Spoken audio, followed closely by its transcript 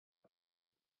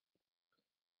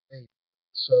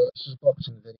So this is a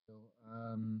boxing video.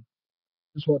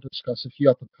 Just want to discuss a few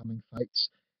up and coming fights,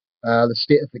 the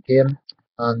state of the game,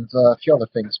 and a few other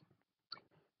things.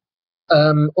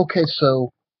 Okay,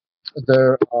 so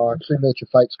there are two major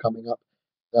fights coming up.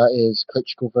 That is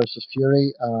Klitschko versus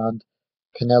Fury and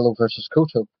Canelo versus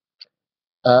Cotto.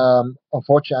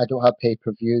 Unfortunately, I don't have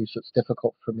pay-per-view, so it's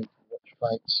difficult for me to watch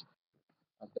fights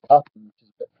as they happen, which is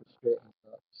a bit frustrating.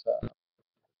 But the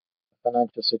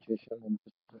financial situation I'm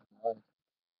just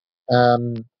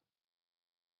Um,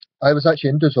 I was actually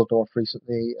in Dusseldorf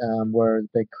recently, where the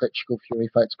big Klitschko Fury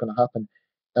fight's going to happen.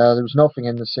 There was nothing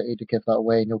in the city to give that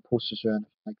away, no posters or anything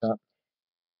like that.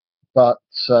 But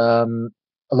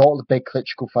a lot of the big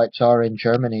Klitschko fights are in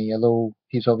Germany, although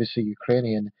he's obviously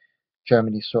Ukrainian.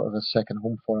 Germany's sort of a second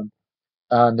home for him.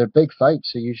 And they're big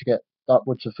fights, they usually get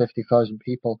upwards of 50,000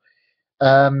 people.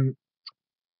 Um,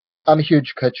 I'm a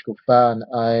huge Klitschko fan.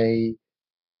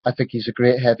 I think he's a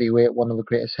great heavyweight, one of the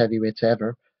greatest heavyweights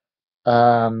ever.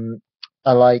 Um,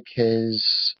 I like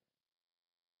his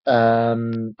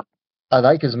um, I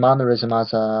like his mannerism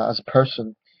as a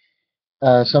person.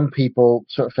 Some people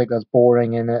sort of think that's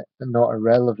boring in it and not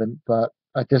irrelevant, but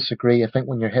I disagree. I think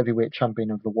when you're heavyweight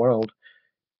champion of the world,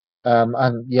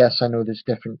 and yes, I know there's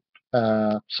different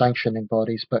sanctioning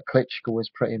bodies, but Klitschko is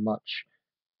pretty much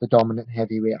the dominant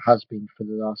heavyweight, has been for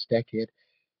the last decade.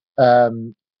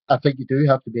 Um, I think you do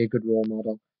have to be a good role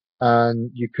model, and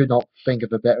you could not think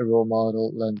of a better role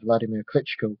model than Vladimir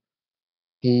Klitschko.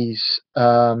 He's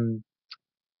um,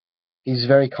 he's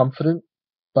very confident,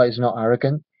 but he's not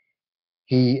arrogant.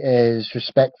 He is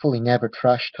respectful. He never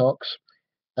trash talks.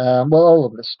 Well, all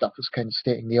of this stuff is kind of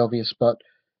stating the obvious, but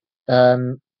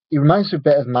he reminds me a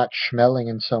bit of Matt Schmeling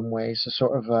in some ways. I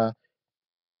sort of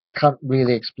can't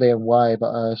really explain why, but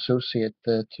I associate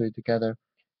the two together.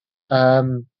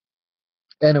 Um,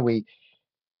 anyway,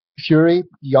 Fury,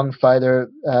 young fighter,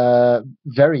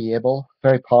 very able,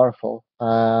 very powerful,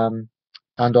 and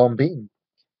unbeaten.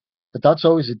 But that's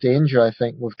always a danger, I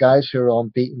think, with guys who are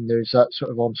unbeaten. There's that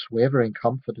sort of unswavering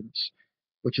confidence,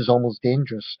 which is almost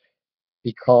dangerous,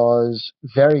 because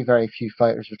very, very few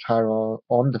fighters retire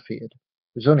undefeated.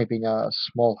 There's only been a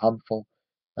small handful.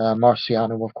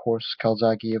 Marciano, of course,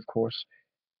 Calzaghe, of course.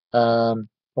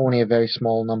 Only a very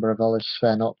small number of others,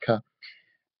 Sven Otka.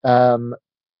 Um,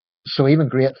 so even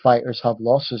great fighters have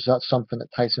losses. That's something that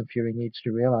Tyson Fury needs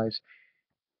to realize.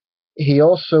 He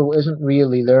also isn't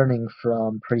really learning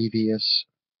from previous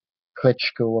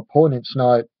Klitschko opponents.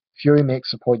 Now, Fury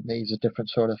makes the point that he's a different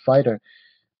sort of fighter,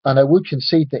 and I would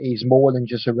concede that he's more than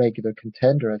just a regular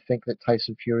contender. I think that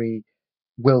Tyson Fury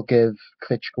will give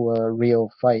Klitschko a real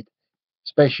fight,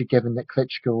 especially given that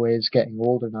Klitschko is getting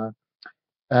older now.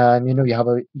 You have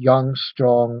a young,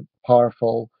 strong,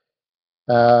 powerful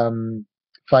um,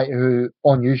 fighter who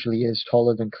unusually is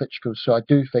taller than Klitschko. So I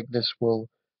do think this will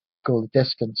go the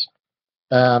distance.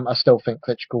 I still think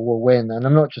Klitschko will win, and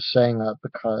I'm not just saying that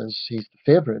because he's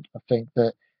the favourite. I think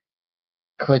that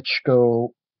Klitschko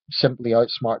simply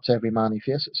outsmarts every man he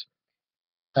faces.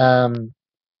 Um,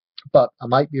 but I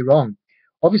might be wrong.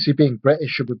 Obviously, being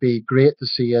British, it would be great to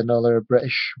see another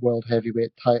British world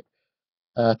heavyweight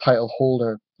title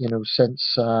holder.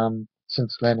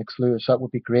 Since Lennox Lewis, that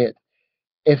would be great.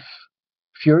 If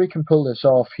Fury can pull this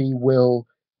off, he will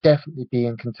definitely be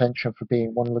in contention for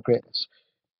being one of the greatest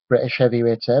British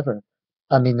heavyweights ever.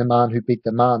 I mean, the man who beat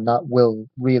the man, that will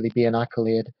really be an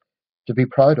accolade to be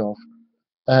proud of.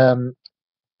 Um,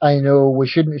 I know we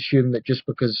shouldn't assume that just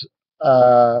because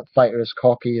a fighter is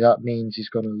cocky, that means he's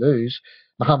going to lose.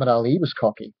 Muhammad Ali was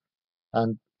cocky,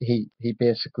 and he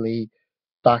basically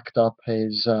backed up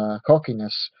his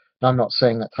cockiness. Now, I'm not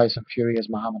saying that Tyson Fury is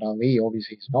Muhammad Ali.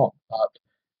 Obviously, he's not, but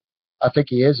I think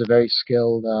he is a very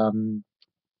skilled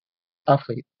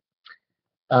athlete,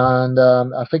 and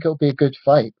I think it'll be a good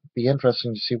fight. Be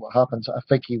interesting to see what happens. I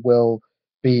think he will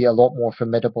be a lot more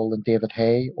formidable than David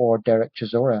Haye or Derek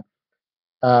Chisora.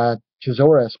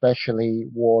 Chisora especially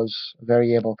was a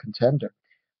very able contender,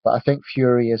 but I think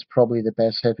Fury is probably the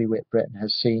best heavyweight Britain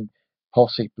has seen,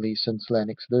 possibly since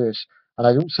Lennox Lewis, and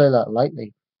I don't say that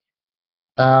lightly.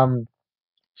 Um,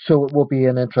 so it will be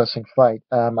an interesting fight.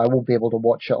 I won't be able to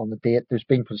watch it on the date. There's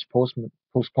been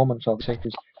postponements, obviously,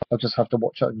 because I'll just have to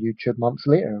watch it on YouTube months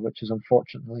later, which is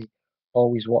unfortunately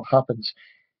always what happens.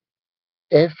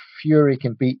 If Fury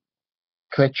can beat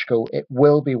Klitschko, it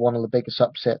will be one of the biggest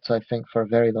upsets, I think, for a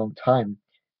very long time,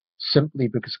 simply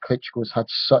because Klitschko's had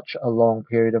such a long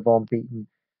period of unbeaten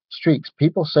streaks.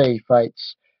 People say he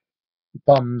fights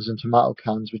bums and tomato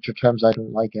cans, which are terms I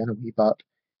don't like anyway, but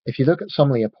if you look at some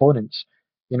of the opponents,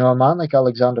 a man like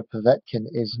Alexander Povetkin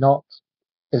is not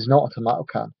a tomato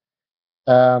can.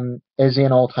 Is he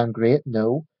an all-time great?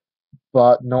 No,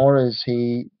 but nor is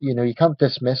he. You can't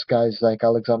dismiss guys like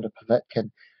Alexander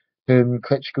Povetkin, whom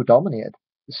Klitschko dominated.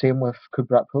 The same with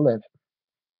Kubrat Pulev.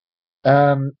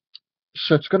 Um,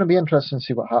 so it's going to be interesting to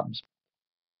see what happens.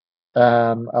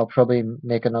 I'll probably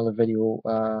make another video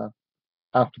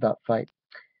after that fight.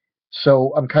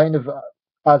 So I'm kind of,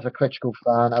 as a Klitschko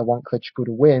fan, I want Klitschko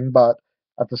to win, but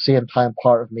at the same time,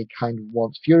 part of me kind of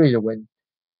wants Fury to win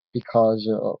because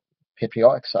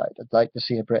patriotic side. I'd like to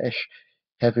see a British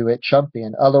heavyweight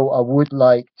champion. Although I would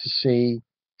like to see,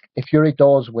 if Fury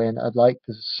does win, I'd like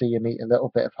to see him eat a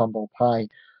little bit of humble pie.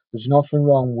 There's nothing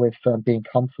wrong with being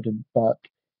confident, but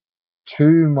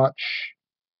too much.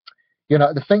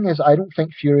 The thing is, I don't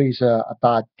think Fury's a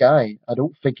bad guy. I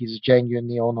don't think he's a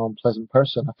genuinely unpleasant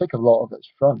person. I think a lot of it's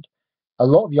front. A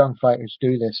lot of young fighters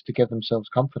do this to give themselves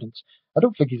confidence. I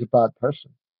don't think he's a bad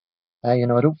person. I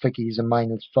don't think he's a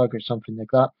mindless thug or something like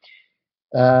that.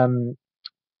 Um,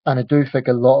 and I do think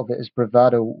a lot of it is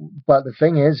bravado. But the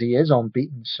thing is, he is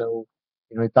unbeaten, so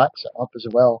he backs it up as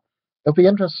well. It'll be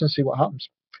interesting to see what happens.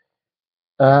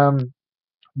 Um,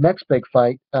 Next big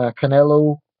fight,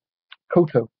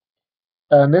 Canelo-Cotto.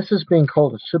 And this is being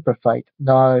called a super fight.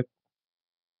 Now,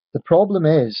 the problem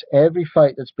is, every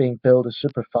fight that's being billed as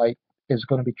super fight is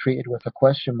going to be treated with a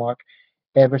question mark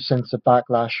ever since the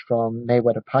backlash from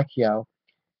Mayweather Pacquiao.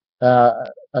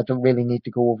 I don't really need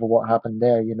to go over what happened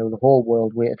there. The whole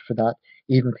world waited for that.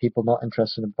 Even people not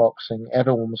interested in boxing,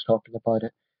 everyone was talking about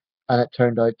it, and it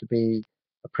turned out to be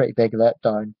a pretty big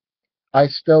letdown. I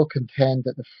still contend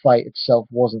that the fight itself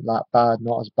wasn't that bad,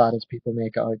 not as bad as people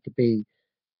make it out to be.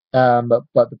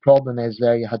 But the problem is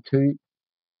there you had two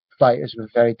fighters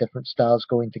with very different styles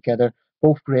going together,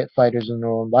 both great fighters in their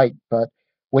own right. But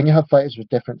when you have fighters with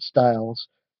different styles,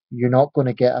 you're not going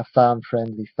to get a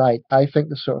fan-friendly fight. I think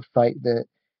the sort of fight that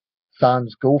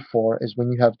fans go for is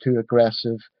when you have two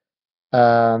aggressive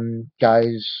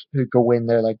guys who go in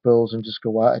there like bulls and just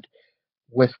go at it.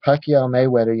 With Pacquiao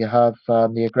Mayweather, you have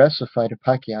the aggressive fighter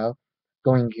Pacquiao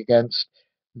going against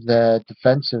the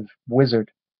defensive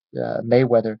wizard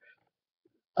Mayweather,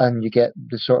 and you get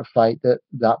the sort of fight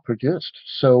that produced.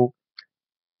 So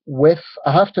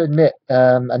I have to admit,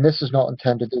 and this is not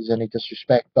intended as any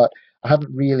disrespect, but I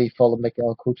haven't really followed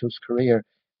Miguel Cotto's career.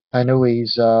 I know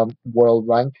he's world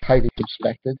ranked, highly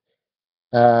respected.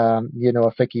 I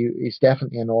think he's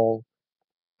definitely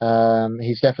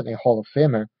he's definitely a Hall of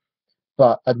Famer.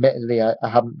 But admittedly, I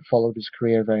haven't followed his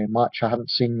career very much. I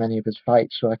haven't seen many of his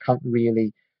fights, so I can't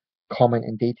really comment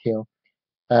in detail.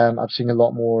 I've seen a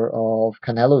lot more of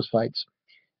Canelo's fights.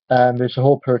 There's a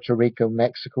whole Puerto Rico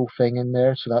Mexico thing in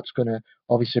there, so that's going to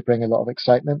obviously bring a lot of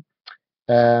excitement.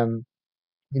 Um,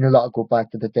 that'll go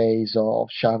back to the days of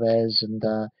Chavez and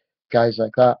guys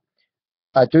like that.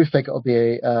 I do think it'll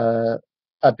be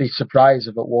I'd be surprised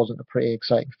if it wasn't a pretty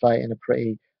exciting fight and a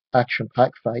pretty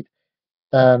action-packed fight.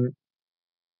 Um,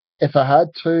 if I had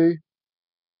to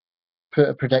put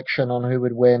a prediction on who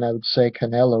would win, I would say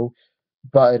Canelo,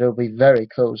 but it'll be very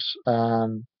close.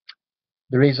 The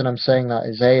reason I'm saying that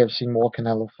is A, I've seen more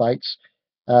Canelo fights,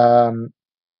 um,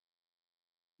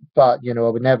 but I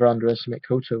would never underestimate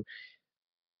Cotto.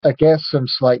 I guess I'm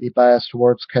slightly biased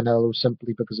towards Canelo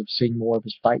simply because I've seen more of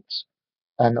his fights,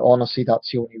 and honestly, that's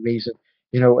the only reason.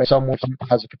 If someone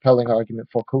has a compelling argument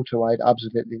for Cotto, I'd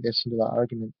absolutely listen to that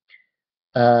argument.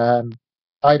 Um,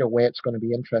 Either way, it's going to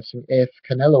be interesting. If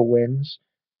Canelo wins,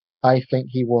 I think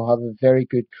he will have a very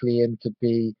good claim to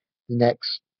be the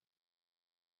next,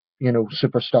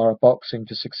 superstar of boxing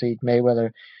to succeed Mayweather.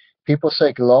 People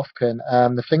say Golovkin.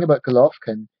 The thing about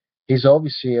Golovkin, he's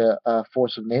obviously a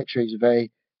force of nature. He's a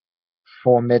very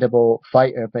formidable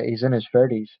fighter, but he's in his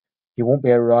 30s. He won't be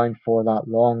around for that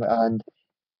long, and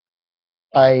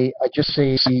I just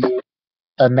see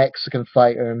a Mexican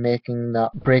fighter breaking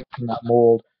that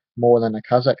mold more than a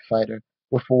Kazakh fighter.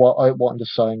 Without wanting to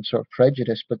sound sort of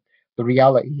prejudiced, but the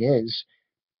reality is,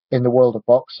 in the world of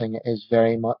boxing, it is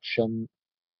very much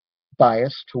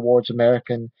biased towards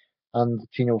American and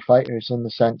Latino fighters in the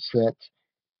sense that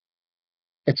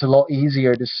it's a lot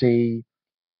easier to see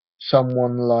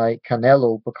someone like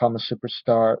Canelo become a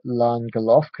superstar than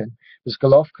Golovkin.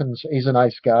 Because he's a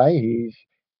nice guy,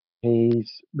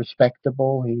 he's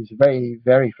respectable, he's a very,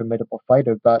 very formidable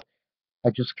fighter, but I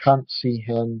just can't see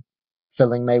him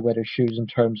filling Mayweather's shoes in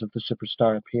terms of the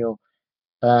superstar appeal.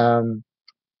 Um,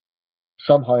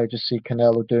 Somehow I just see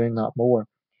Canelo doing that more.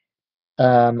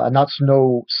 And that's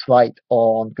no slight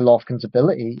on Golovkin's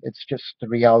ability. It's just the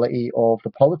reality of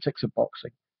the politics of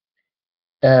boxing.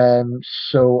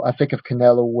 So I think if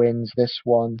Canelo wins this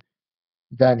one,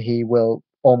 then he will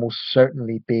almost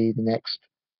certainly be the next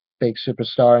big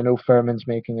superstar. I know Furman's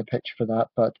making a pitch for that,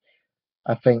 but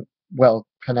I think, well,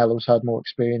 Canelo's had more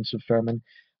experience with Furman.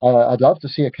 I'd love to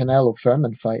see a Canelo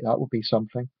Furman fight. That would be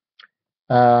something.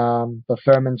 But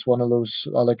Furman's one of those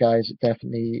other guys that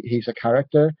definitely he's a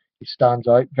character. He stands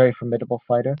out, very formidable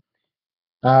fighter.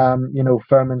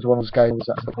 Furman's one of those guys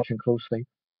that I'm watching closely.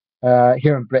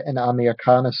 Here in Britain, Amir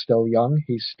Khan is still young.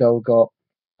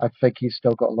 I think he's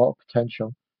still got a lot of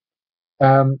potential.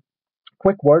 Um,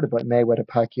 Quick word about Mayweather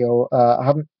Pacquiao. I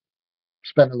haven't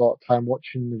spent a lot of time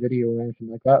watching the video or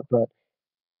anything like that, but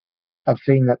I've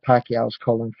seen that Pacquiao's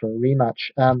calling for a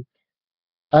rematch. I'm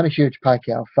a huge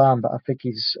Pacquiao fan, but I think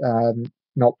he's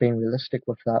not being realistic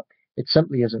with that. It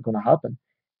simply isn't going to happen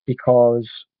because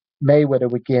Mayweather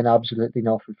would gain absolutely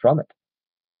nothing from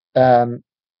it. Um,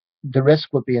 the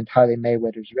risk would be entirely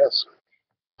Mayweather's risk.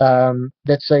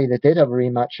 Let's say they did have a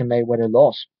rematch and Mayweather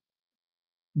lost.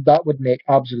 That would make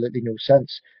absolutely no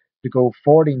sense to go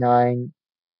 49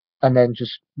 and then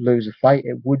just lose a fight.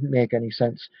 It wouldn't make any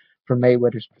sense from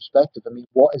Mayweather's perspective. I mean,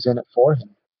 what is in it for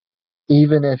him?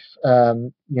 Even if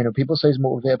people say he's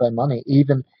motivated by money,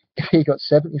 even if he got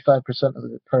 75% of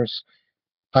the purse,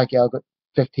 Pacquiao got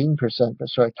 15%, but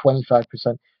sorry, 25%.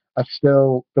 I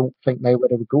still don't think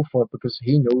Mayweather would go for it because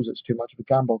he knows it's too much of a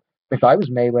gamble. If I was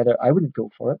Mayweather, I wouldn't go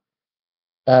for it.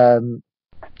 Um,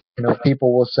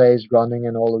 People will say he's running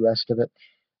and all the rest of it.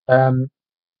 Um,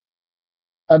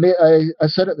 I mean, I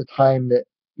said at the time that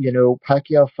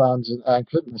Pacquiao fans, and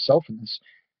including myself in this,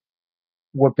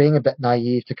 were being a bit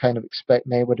naive to kind of expect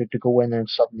Mayweather to go in there and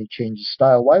suddenly change his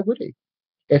style. Why would he?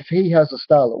 If he has a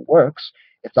style that works,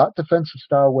 if that defensive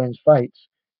style wins fights,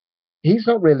 he's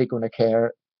not really going to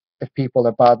care if people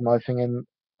are bad mouthing him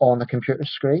on a computer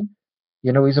screen.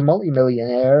 He's a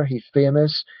multi-millionaire. He's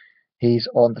famous. He's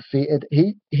undefeated.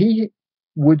 He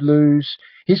would lose.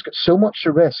 He's got so much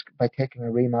to risk by taking a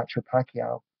rematch with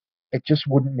Pacquiao. It just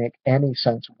wouldn't make any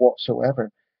sense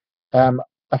whatsoever. Um,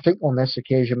 I think on this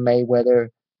occasion, Mayweather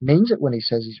means it when he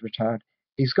says he's retired.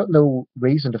 He's got no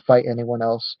reason to fight anyone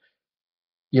else.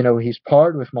 He's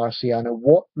paired with Marciano.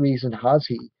 What reason has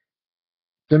he?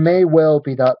 There may well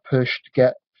be that push to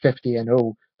get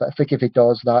 50-0, but I think if he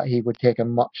does that, he would take a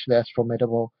much less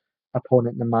formidable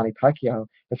opponent than Manny Pacquiao,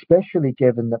 especially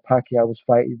given that Pacquiao was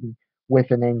fighting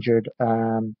with an injured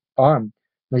arm.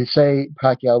 They say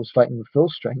Pacquiao was fighting with full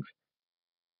strength.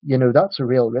 That's a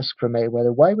real risk for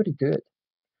Mayweather. Why would he do it?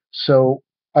 So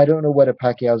I don't know whether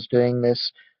Pacquiao's doing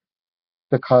this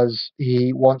because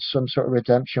he wants some sort of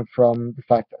redemption from the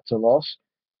fact that it's a loss.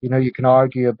 You can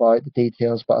argue about the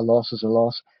details, but a loss is a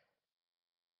loss.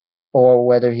 Or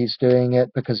whether he's doing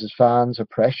it because his fans are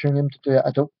pressuring him to do it.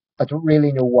 I don't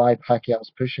really know why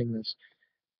Pacquiao's pushing this.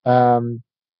 Um,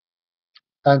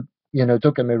 and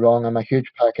don't get me wrong, I'm a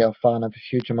huge Pacquiao fan. I have a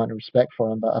huge amount of respect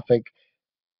for him, but I think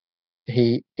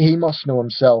he must know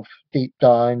himself deep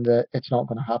down that it's not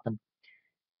going to happen.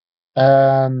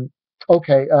 Um,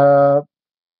 okay.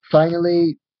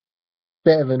 Finally,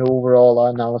 bit of an overall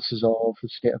analysis of the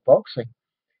state of boxing.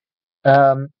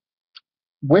 Um,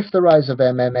 with the rise of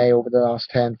MMA over the last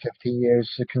 10, 15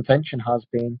 years, the contention has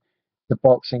been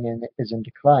the is in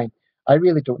decline. I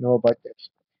really don't know about this.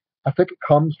 I think it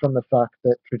comes from the fact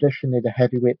that traditionally the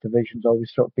heavyweight division's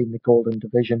always sort of been the golden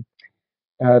division.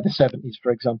 The 70s,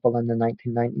 for example, and the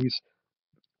 1990s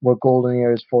were golden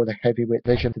years for the heavyweight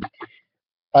division.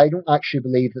 I don't actually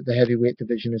believe that the heavyweight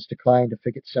division has declined. I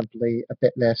think it's simply a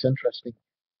bit less interesting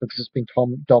because it's been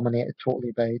dominated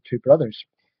totally by two brothers,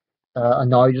 and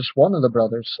now just one of the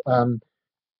brothers.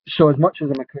 So as much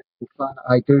as I'm a Klitschko fan,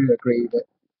 I do agree that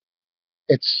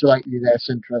it's slightly less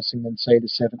interesting than say the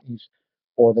 70s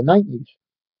or the 90s.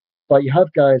 But you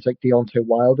have guys like Deontay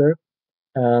Wilder,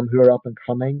 who are up and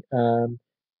coming.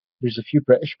 There's a few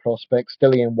British prospects.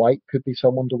 Dillian White could be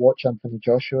someone to watch. Anthony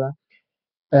Joshua.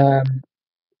 Um,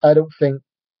 I don't think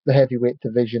the heavyweight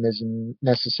division is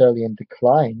necessarily in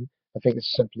decline. I think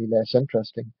it's simply less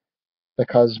interesting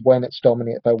because when it's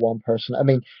dominated by one person, I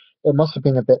mean, it must have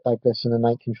been a bit like this in the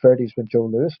 1930s when Joe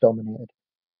Louis dominated.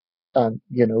 And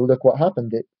look what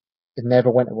happened. It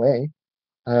never went away.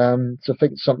 So I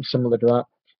think it's something similar to that.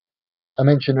 I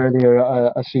mentioned earlier,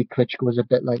 I see Klitschko as a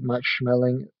bit like Max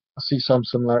Schmeling. I see some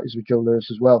similarities with Joe Louis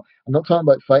as well. I'm not talking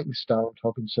about fighting style. I'm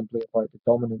talking simply about the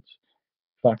dominance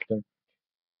factor.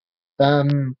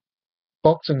 Um,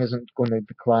 Boxing isn't going to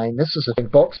decline. This is the thing.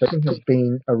 Boxing has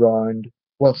been around,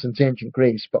 well, since ancient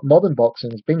Greece, but modern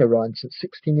boxing has been around since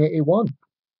 1681.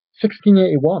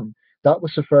 1681. That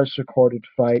was the first recorded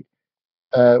fight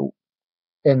uh,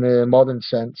 in the modern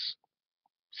sense.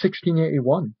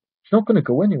 1681. It's not going to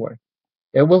go anywhere.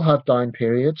 It will have down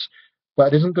periods,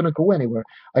 but it isn't going to go anywhere.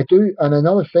 And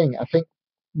another thing, I think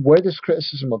where there's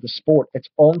criticism of the sport, it's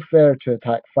unfair to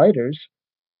attack fighters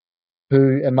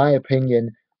who, in my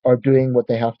opinion, are doing what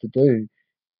they have to do.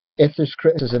 If there's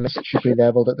criticism, it should be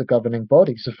levelled at the governing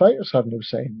bodies. The fighters have no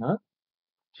say in that.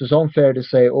 So it's unfair to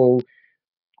say, oh,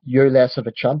 you're less of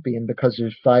a champion because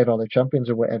there's five other champions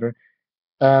or whatever.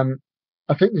 Um,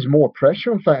 I think there's more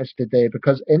pressure on fighters today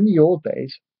because in the old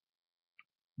days,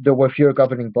 there were fewer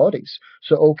governing bodies.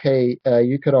 So, okay,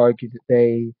 you could argue that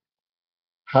they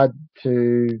had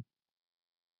to,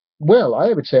 well,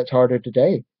 I would say it's harder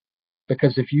today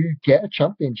because if you get a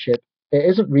championship, it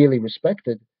isn't really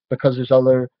respected because there's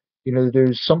other,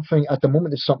 there's something, at the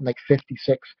moment, there's something like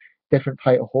 56 different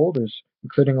title holders,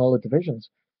 including all the divisions.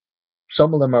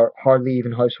 Some of them are hardly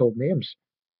even household names.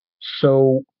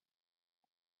 So,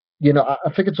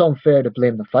 I think it's unfair to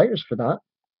blame the fighters for that.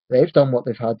 They've done what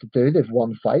they've had to do. They've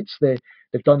won fights.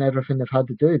 They've done everything they've had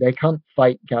to do. They can't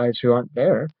fight guys who aren't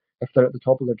there if they're at the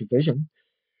top of their division.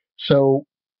 So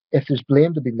if there's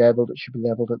blame to be levelled, it should be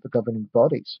levelled at the governing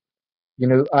bodies.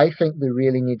 I think there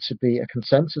really needs to be a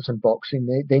consensus in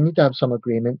boxing. They need to have some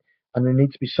agreement, and there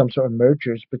needs to be some sort of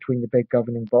mergers between the big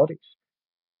governing bodies.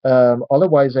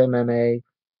 Otherwise, MMA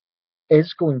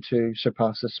is going to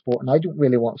surpass the sport, and I don't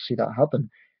really want to see that happen.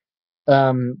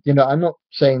 I'm not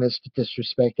saying this to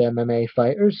disrespect MMA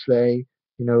fighters. They've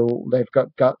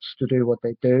got guts to do what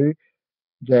they do.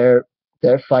 They're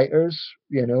they're fighters,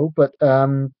 but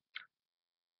I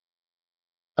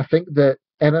think that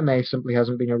MMA simply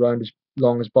hasn't been around as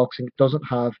long as boxing. It doesn't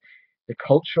have the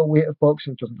cultural weight of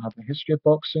boxing. It doesn't have the history of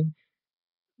boxing.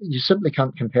 You simply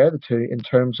can't compare the two in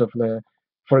terms of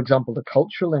for example, the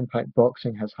cultural impact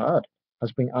boxing has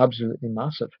been absolutely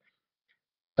massive.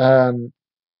 Um,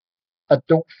 I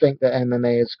don't think that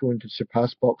MMA is going to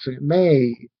surpass boxing. It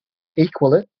may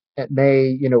equal it. It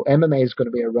may, MMA is going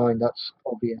to be around. That's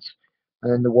obvious,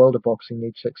 and then the world of boxing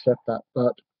needs to accept that.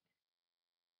 But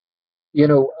you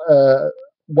know, uh,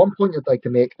 one point I'd like to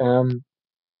make.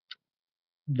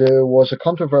 There was a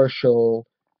controversial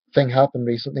thing happened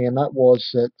recently, and that was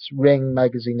that Ring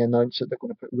magazine announced that they're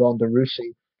going to put Ronda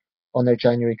Rousey on their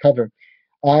January cover.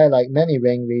 I, like many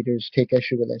Ring readers, take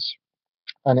issue with this,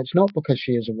 and it's not because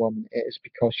she is a woman. It is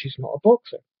because she's not a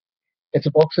boxer. It's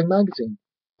a boxing magazine.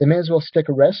 They may as well stick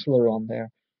a wrestler on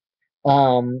there.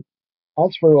 Um,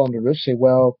 as for Ronda Rousey,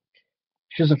 well,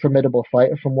 she's a formidable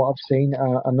fighter from what I've seen.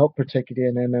 I'm not particularly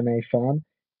an MMA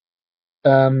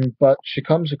fan, but she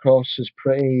comes across as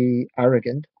pretty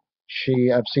arrogant.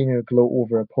 I've seen her gloat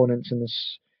over opponents, and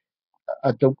this,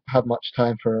 I don't have much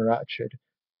time for her attitude.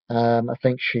 I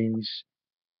think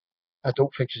I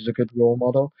don't think she's a good role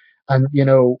model, and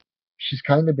she's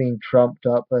kind of being trumped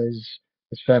up as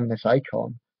feminist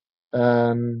icon.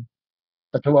 Um,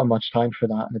 I don't have much time for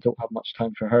that, and I don't have much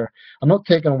time for her. I'm not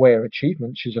taking away her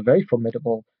achievement. She's a very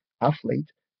formidable athlete,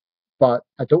 but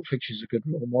I don't think she's a good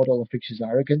role model. I think she's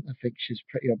arrogant. I think she's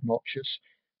pretty obnoxious,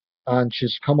 and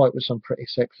she's come out with some pretty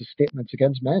sexist statements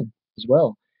against men as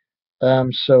well.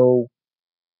 So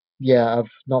yeah, I've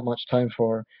not much time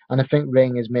for her, and I think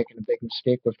Ring is making a big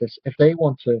mistake with this. If they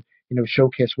want to,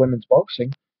 showcase women's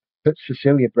boxing, put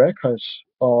Cecilia Brækhus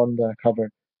on the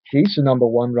cover. She's the number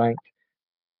one ranked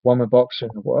woman boxer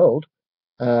in the world.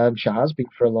 She has been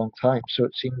for a long time, so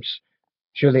it seems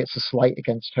surely it's a slight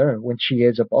against her when she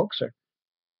is a boxer.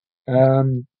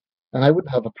 Um, and I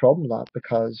wouldn't have a problem with that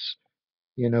because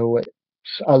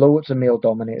although it's a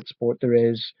male-dominated sport, there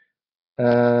is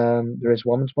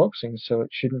women's boxing, so it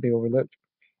shouldn't be overlooked.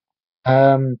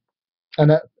 Um,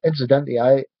 and incidentally,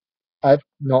 I've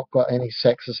not got any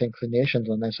sexist inclinations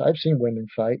on this. I've seen women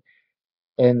fight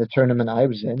in the tournament I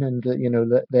was in, and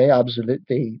they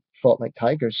absolutely fought like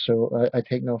tigers. So I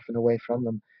take nothing away from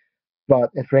them. But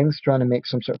if Ring's trying to make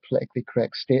some sort of politically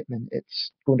correct statement,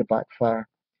 it's going to backfire.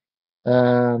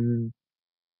 Um,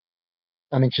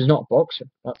 I mean, she's not a boxer.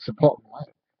 That's the bottom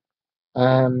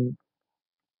line.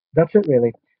 That's it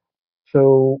really.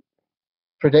 So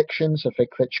predictions: I think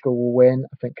Klitschko will win.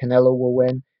 I think Canelo will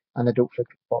win, and I don't think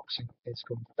boxing is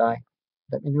going to die.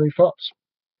 Let me know your thoughts.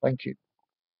 Thank you.